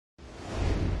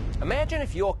Imagine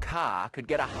if your car could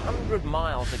get 100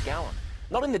 miles a gallon.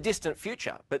 Not in the distant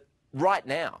future, but right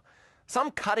now. Some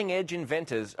cutting-edge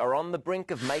inventors are on the brink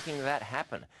of making that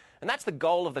happen. And that's the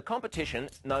goal of the competition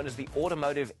known as the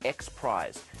Automotive X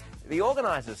Prize. The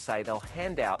organisers say they'll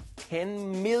hand out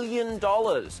 $10 million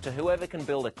to whoever can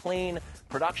build a clean,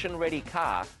 production-ready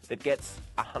car that gets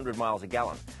 100 miles a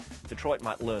gallon. Detroit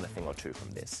might learn a thing or two from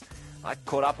this. I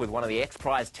caught up with one of the X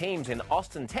Prize teams in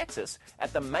Austin, Texas,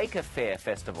 at the Maker Faire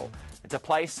Festival. It's a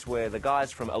place where the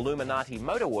guys from Illuminati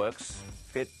Motorworks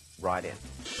fit right in.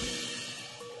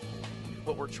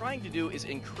 What we're trying to do is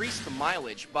increase the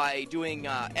mileage by doing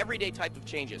everyday type of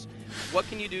changes. What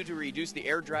can you do to reduce the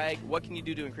air drag? What can you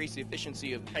do to increase the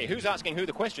efficiency of... Hey, who's asking who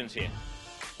the questions here?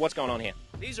 What's going on here?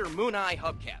 These are Moon Eye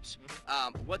hubcaps.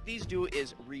 What these do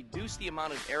is reduce the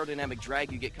amount of aerodynamic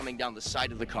drag you get coming down the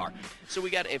side of the car. So we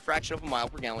got a fraction of a mile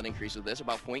per gallon increase with this,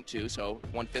 about 0.2, so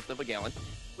 1/5 of a gallon.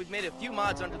 We've made a few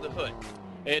mods under the hood.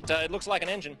 It looks like an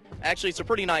engine. Actually, it's a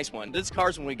pretty nice one. This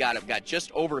car's, when we got it, got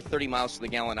just over 30 miles to the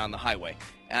gallon on the highway.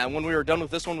 And when we were done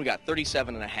with this one, we got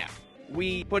 37.5.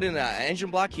 We put in an engine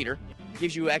block heater,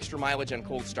 gives you extra mileage on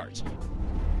cold starts.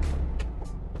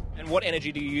 And what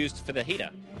energy do you use for the heater?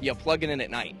 You plug it in at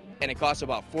night, and it costs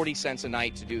about 40 cents a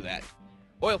night to do that.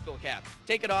 Oil fill cap,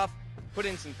 take it off, put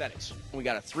in synthetics. We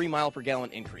got a 3 mile per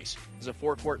gallon increase. It's a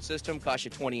 4-quart system, costs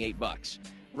you 28 bucks.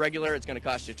 Regular, it's going to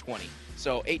cost you 20.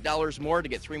 So $8 more to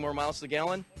get 3 more miles to the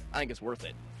gallon, I think it's worth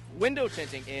it. Window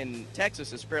tinting in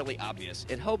Texas is fairly obvious.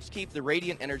 It helps keep the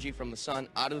radiant energy from the sun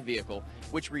out of the vehicle,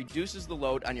 which reduces the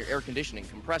load on your air conditioning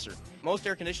compressor. Most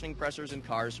air conditioning compressors in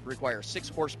cars require 6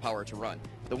 horsepower to run.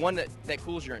 The one that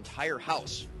cools your entire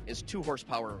house is 2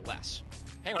 horsepower or less.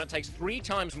 Hang on, it takes 3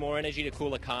 times more energy to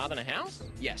cool a car than a house?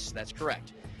 Yes, that's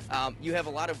correct. You have a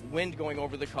lot of wind going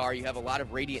over the car, you have a lot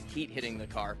of radiant heat hitting the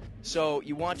car, so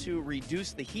you want to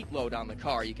reduce the heat load on the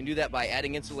car. You can do that by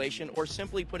adding insulation or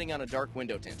simply putting on a dark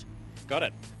window tint. Got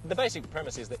it. The basic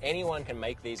premise is that anyone can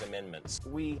make these amendments.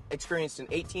 We experienced an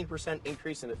 18%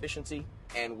 increase in efficiency,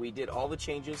 and we did all the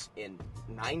changes in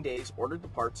 9 days, ordered the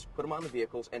parts, put them on the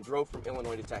vehicles, and drove from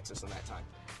Illinois to Texas in that time.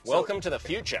 Welcome to the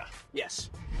future. Yes.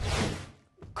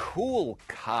 Cool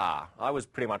car. I was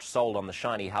pretty much sold on the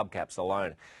shiny hubcaps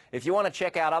alone. If you want to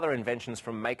check out other inventions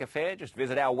from Maker Faire, just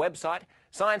visit our website,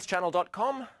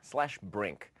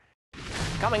 sciencechannel.com/Brink.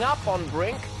 Coming up on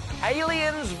Brink,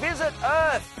 aliens visit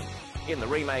Earth in the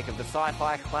remake of the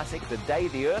sci-fi classic The Day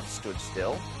the Earth Stood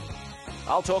Still.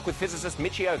 I'll talk with physicist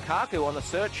Michio Kaku on the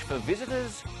search for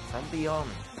visitors from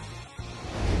beyond.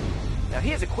 Now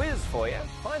here's a quiz for you.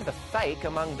 Find the fake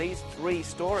among these 3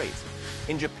 stories.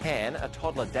 In Japan, a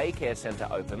toddler daycare center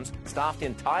opens, staffed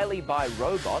entirely by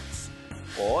robots.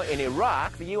 Or in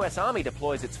Iraq, the US Army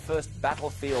deploys its first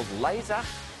battlefield laser.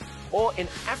 Or in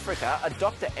Africa, a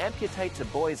doctor amputates a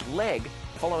boy's leg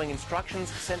following instructions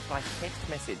sent by text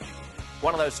message.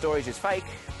 One of those stories is fake,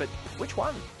 but which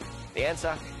one? The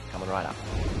answer coming right up.